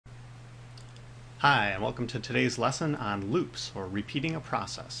Hi, and welcome to today's lesson on loops, or repeating a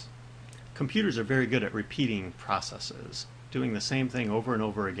process. Computers are very good at repeating processes, doing the same thing over and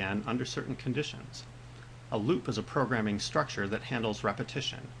over again under certain conditions. A loop is a programming structure that handles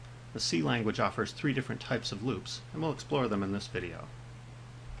repetition. The C language offers 3 different types of loops, and we'll explore them in this video.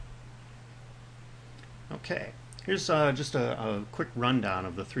 Okay, here's just a quick rundown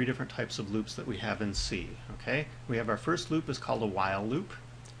of the 3 different types of loops that we have in C. Okay, we have our first loop is called a while loop.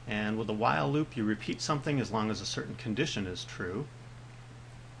 And with a while loop, you repeat something as long as a certain condition is true.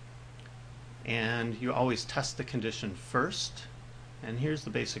 And you always test the condition first. And here's the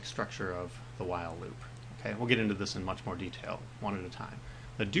basic structure of the while loop. Okay, we'll get into this in much more detail, one at a time.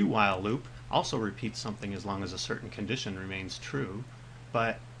 The do while loop also repeats something as long as a certain condition remains true.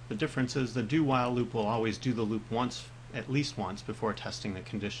 But the difference is the do while loop will always do the loop once, at least once, before testing the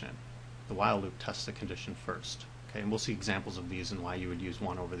condition. The while loop tests the condition first. Okay, and we'll see examples of these and why you would use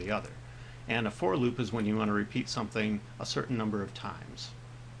one over the other. And a for loop is when you want to repeat something a certain number of times.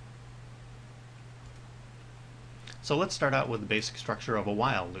 So let's start out with the basic structure of a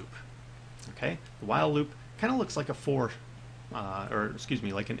while loop. Okay, the while loop kind of looks like a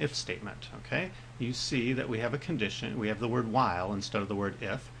like an if statement. Okay, you see that we have a condition. We have the word while instead of the word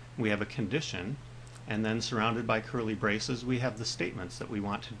if. We have a condition, and then surrounded by curly braces, we have the statements that we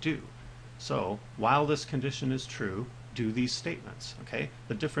want to do. So, while this condition is true, do these statements. Okay?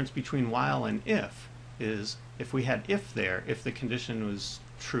 The difference between while and if is if we had if there, if the condition was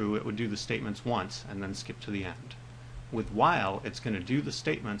true, it would do the statements once and then skip to the end. With while, it's going to do the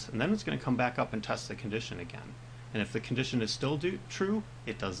statements and then it's going to come back up and test the condition again. And if the condition is still true,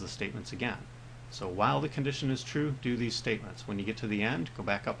 it does the statements again. So while the condition is true, do these statements. When you get to the end, go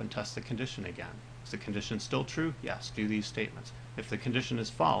back up and test the condition again. Is the condition still true? Yes, do these statements. If the condition is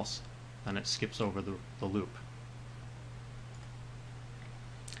false, then it skips over the loop.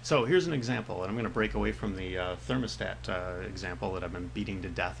 So here's an example, and I'm going to break away from the thermostat example that I've been beating to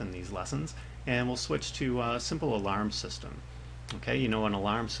death in these lessons, and we'll switch to a simple alarm system. Okay, you know, an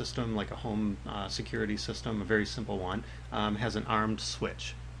alarm system, like a home security system, a very simple one, has an armed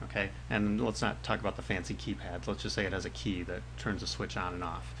switch. Okay, and let's not talk about the fancy keypads. Let's just say it has a key that turns the switch on and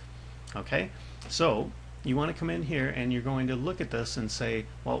off. Okay, so you want to come in here and you're going to look at this and say,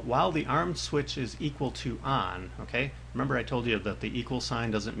 well, while the armed switch is equal to on, okay, remember I told you that the equal sign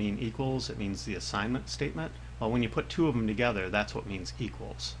doesn't mean equals, it means the assignment statement. Well, when you put 2 of them together, that's what means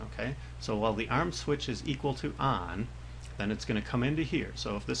equals. Okay, so while the armed switch is equal to on, then it's going to come into here.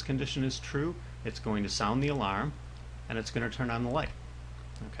 So if this condition is true, it's going to sound the alarm and it's going to turn on the light.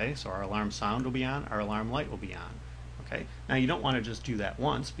 Okay, so our alarm sound will be on, our alarm light will be on. Okay. Now you don't want to just do that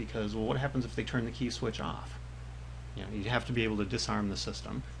once because, well, what happens if they turn the key switch off? You know, you have to be able to disarm the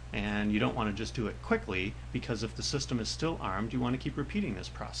system, and you don't want to just do it quickly because if the system is still armed, you want to keep repeating this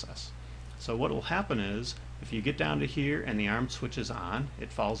process. So what will happen is if you get down to here and the armed switch is on,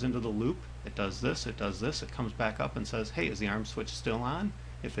 it falls into the loop, it does this, it comes back up and says, hey, is the armed switch still on?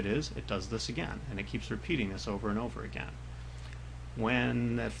 If it is, it does this again, and it keeps repeating this over and over again.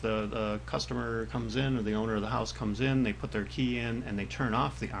 If the customer comes in or the owner of the house comes in, they put their key in and they turn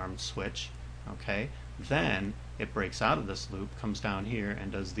off the armed switch, okay, then it breaks out of this loop, comes down here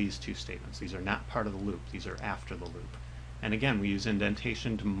and does these 2 statements. These are not part of the loop, these are after the loop. And again, we use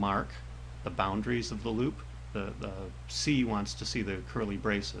indentation to mark the boundaries of the loop. The C wants to see the curly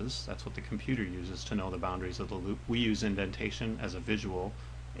braces. That's what the computer uses to know the boundaries of the loop. We use indentation as a visual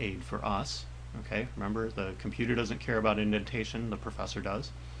aid for us. Okay, remember, the computer doesn't care about indentation, the professor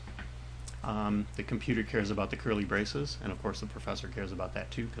does. The computer cares about the curly braces, and of course the professor cares about that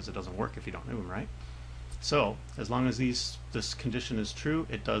too, because it doesn't work if you don't know them, right? So, as long as this condition is true,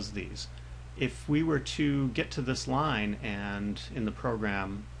 it does these. If we were to get to this line and in the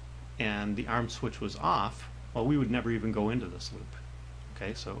program and the armed switch was off, well, we would never even go into this loop.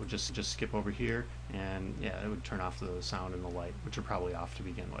 Okay, so it would just skip over here, and yeah, it would turn off the sound and the light, which are probably off to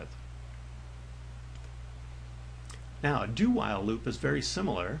begin with. Now, a do-while loop is very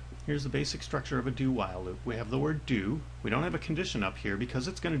similar. Here's the basic structure of a do-while loop. We have the word do. We don't have a condition up here because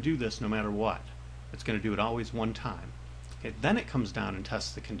it's going to do this no matter what. It's going to do it always one time. Okay, then it comes down and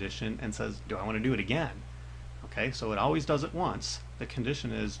tests the condition and says, do I want to do it again? Okay, so it always does it once. The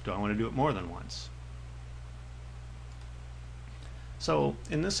condition is, do I want to do it more than once? So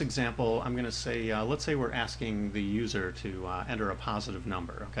in this example, I'm going to say, let's say we're asking the user to enter a positive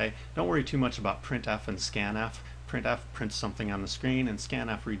number. Okay, don't worry too much about printf and scanf. Printf prints something on the screen, and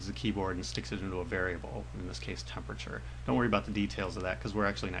scanf reads the keyboard and sticks it into a variable, in this case temperature. Don't worry about the details of that because we're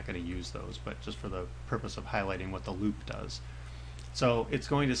actually not going to use those, but just for the purpose of highlighting what the loop does. So it's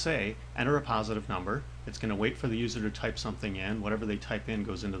going to say enter a positive number. It's going to wait for the user to type something in. Whatever they type in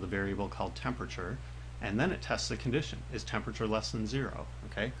goes into the variable called temperature, and then it tests the condition. Is temperature less than 0?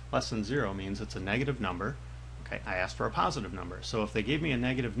 Okay, less than 0 means it's a negative number. Okay, I asked for a positive number. So if they gave me a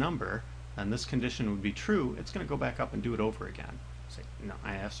negative number, and this condition would be true, it's going to go back up and do it over again. Say, no,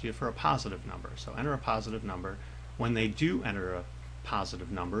 I asked you for a positive number, so enter a positive number. When they do enter a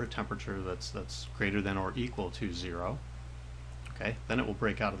positive number, a temperature that's greater than or equal to 0, okay, then it will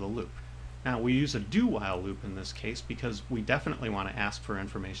break out of the loop. Now we use a do-while loop in this case because we definitely want to ask for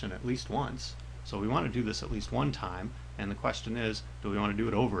information at least once. So we want to do this at least one time, and the question is, do we want to do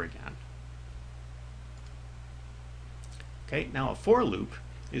it over again? Okay, now a for loop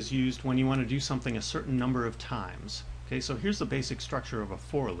is used when you want to do something a certain number of times. Okay, so here's the basic structure of a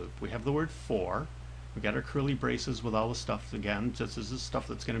for loop. We have the word for, we got our curly braces with all the stuff again, just as this stuff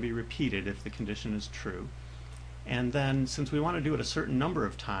that's going to be repeated if the condition is true. And then since we want to do it a certain number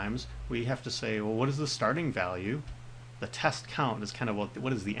of times, we have to say, well, what is the starting value? The test count is kind of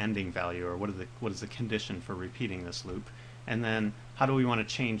what is the ending value, or what is the condition for repeating this loop? And then how do we want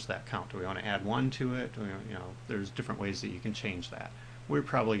to change that count? Do we want to add 1 to it? Do we, there's different ways that you can change that. We're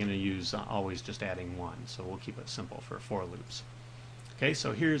probably going to use always just adding 1, so we'll keep it simple for for loops. Okay,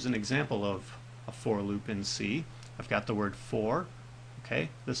 so here's an example of a for loop in C. I've got the word for. Okay,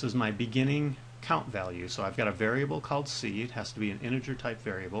 this is my beginning count value. So I've got a variable called C. It has to be an integer type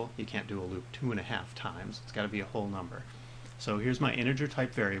variable. You can't do a loop 2.5 times. It's got to be a whole number. So here's my integer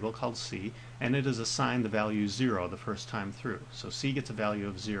type variable called C, and it is assigned the value 0 the first time through. So C gets a value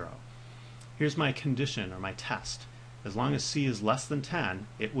of 0. Here's my condition, or my test. As long as C is less than 10,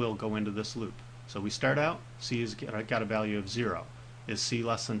 it will go into this loop. So we start out, C has got a value of 0. Is C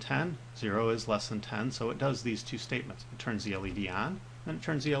less than 10? 0 is less than 10, so it does these two statements. It turns the LED on, then it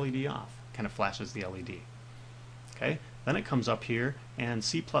turns the LED off. Kind of flashes the LED. Okay, then it comes up here, and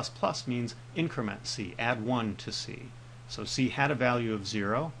C++ means increment C, add 1 to C. So C had a value of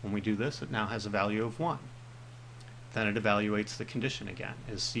 0. When we do this, it now has a value of 1. Then it evaluates the condition again.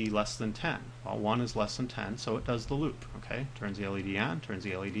 Is C less than 10? Well, 1 is less than 10, so it does the loop. Okay, turns the LED on, turns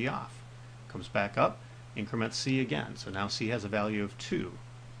the LED off. Comes back up, increments C again. So now C has a value of 2.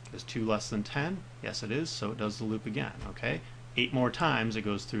 Is 2 less than 10? Yes, it is, so it does the loop again. Okay, 8 more times it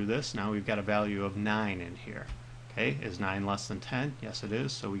goes through this. Now we've got a value of 9 in here. Okay, is 9 less than 10? Yes, it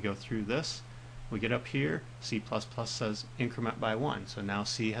is, so we go through this. We get up here, C++ says increment by 1, so now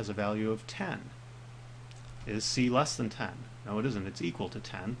C has a value of 10. Is C less than 10? No, it isn't. It's equal to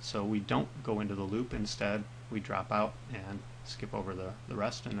 10, so we don't go into the loop. Instead, we drop out and skip over the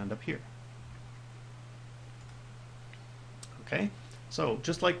rest and end up here. Okay, so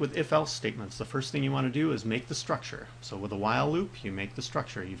just like with if-else statements, the first thing you want to do is make the structure. So with a while loop, you make the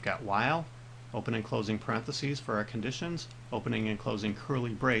structure. You've got while, open and closing parentheses for our conditions, opening and closing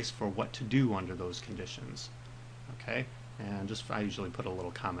curly brace for what to do under those conditions. Okay, and I usually put a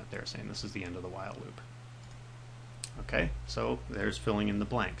little comment there saying this is the end of the while loop. Okay, so there's filling in the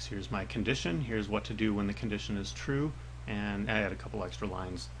blanks. Here's my condition, here's what to do when the condition is true, and I add a couple extra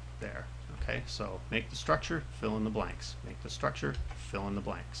lines there. Okay, so make the structure, fill in the blanks. Make the structure, fill in the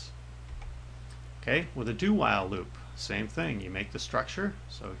blanks. Okay, with a do while loop, same thing. You make the structure,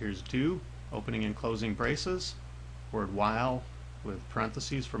 so here's do, opening and closing braces, word while with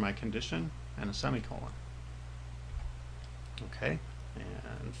parentheses for my condition, and a semicolon. Okay,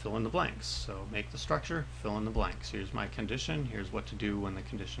 and fill in the blanks. So make the structure, fill in the blanks. Here's my condition, here's what to do when the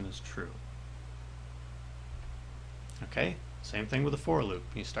condition is true. Okay, same thing with a for loop.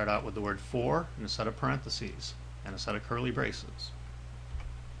 You start out with the word for and a set of parentheses and a set of curly braces.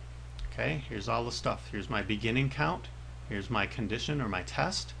 Okay, here's all the stuff. Here's my beginning count, here's my condition or my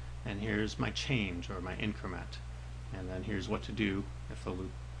test, and here's my change or my increment. And then here's what to do if the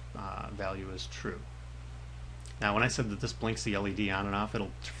loop value is true. Now when I said that this blinks the LED on and off,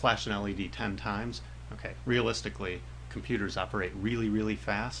 it'll flash an LED 10 times. Okay, realistically, computers operate really, really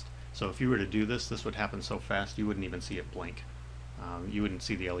fast. So if you were to do this, this would happen so fast you wouldn't even see it blink. You wouldn't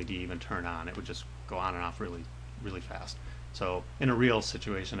see the LED even turn on. It would just go on and off really, really fast. So in a real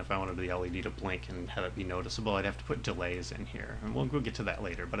situation, if I wanted the LED to blink and have it be noticeable, I'd have to put delays in here. And we'll get to that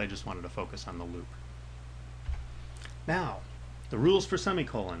later, but I just wanted to focus on the loop. Now, the rules for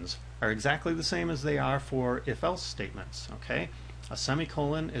semicolons are exactly the same as they are for if-else statements. Okay? A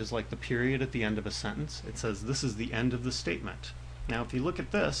semicolon is like the period at the end of a sentence. It says this is the end of the statement. Now if you look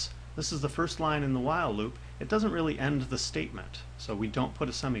at this, this is the first line in the while loop. It doesn't really end the statement, so we don't put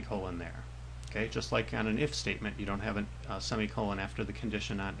a semicolon there. Okay? Just like on an if statement, you don't have a semicolon after the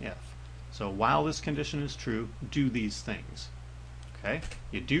condition on if. So while this condition is true, do these things. Okay?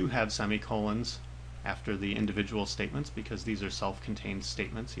 You do have semicolons after the individual statements, because these are self-contained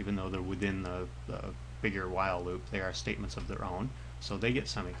statements. Even though they're within the bigger while loop, they are statements of their own, so they get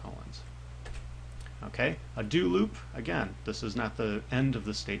semicolons. Okay, a do loop, again, this is not the end of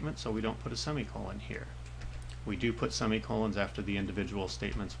the statement, so we don't put a semicolon here. We do put semicolons after the individual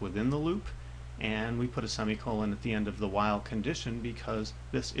statements within the loop, and we put a semicolon at the end of the while condition because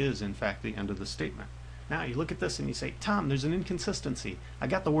this is in fact the end of the statement. Now you look at this and you say, Tom, there's an inconsistency. I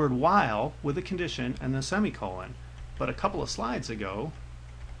got the word while with a condition and a semicolon, but a couple of slides ago,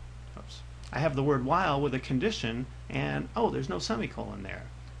 I have the word while with a condition and there's no semicolon there.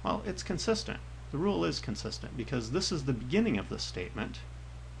 Well, it's consistent. The rule is consistent because this is the beginning of the statement,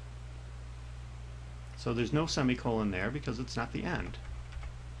 so there's no semicolon there because it's not the end.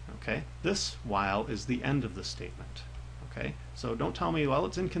 Okay, this while is the end of the statement. Okay, so don't tell me, well,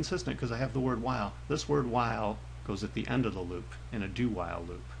 it's inconsistent because I have the word while. This word while goes at the end of the loop in a do while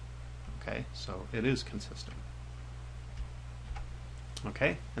loop. Okay, so it is consistent.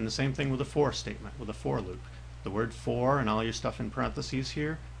 Okay, and the same thing with a for statement, with a for loop. The word for and all your stuff in parentheses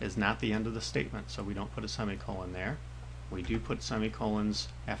here is not the end of the statement, so we don't put a semicolon there. We do put semicolons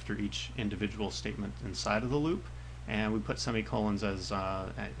after each individual statement inside of the loop, and we put semicolons as,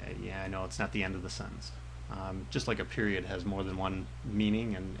 yeah, I know it's not the end of the sentence. Just like a period has more than one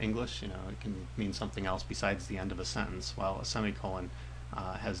meaning in English, it can mean something else besides the end of a sentence, while a semicolon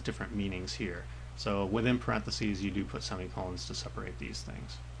has different meanings here. So within parentheses, you do put semicolons to separate these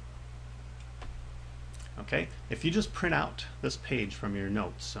things. Okay, if you just print out this page from your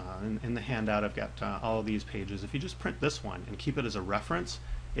notes, in the handout I've got all of these pages. If you just print this one and keep it as a reference,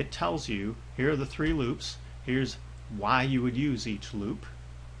 it tells you, here are the 3 loops, here's why you would use each loop.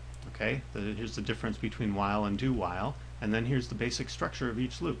 Okay, here's the difference between while and do while, and then here's the basic structure of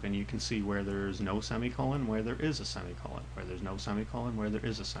each loop, and you can see where there's no semicolon, where there is a semicolon, where there's no semicolon, where there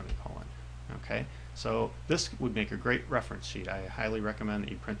is a semicolon. Okay, so this would make a great reference sheet. I highly recommend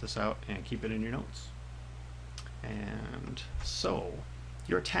that you print this out and keep it in your notes. And so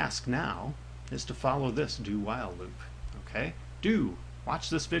your task now is to follow this do while loop. Okay,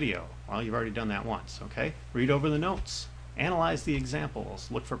 watch this video. Well, you've already done that once. Okay, read over the notes, analyze the examples,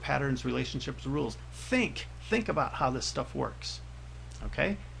 look for patterns, relationships, rules. Think about how this stuff works.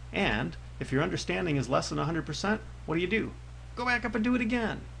 Okay, and if your understanding is less than 100%, what do? Go back up and do it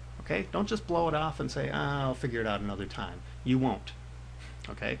again. Okay, don't just blow it off and say, I'll figure it out another time. You won't.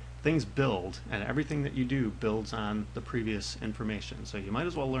 Okay, things build, and everything that you do builds on the previous information, so you might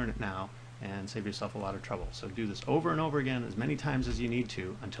as well learn it now and save yourself a lot of trouble. So do this over and over again as many times as you need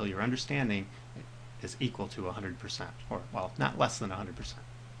to until your understanding is equal to 100%, or, well, not less than 100%.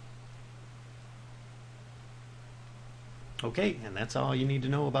 Okay, and that's all you need to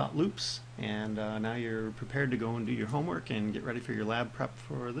know about loops, and now you're prepared to go and do your homework and get ready for your lab prep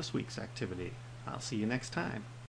for this week's activity. I'll see you next time.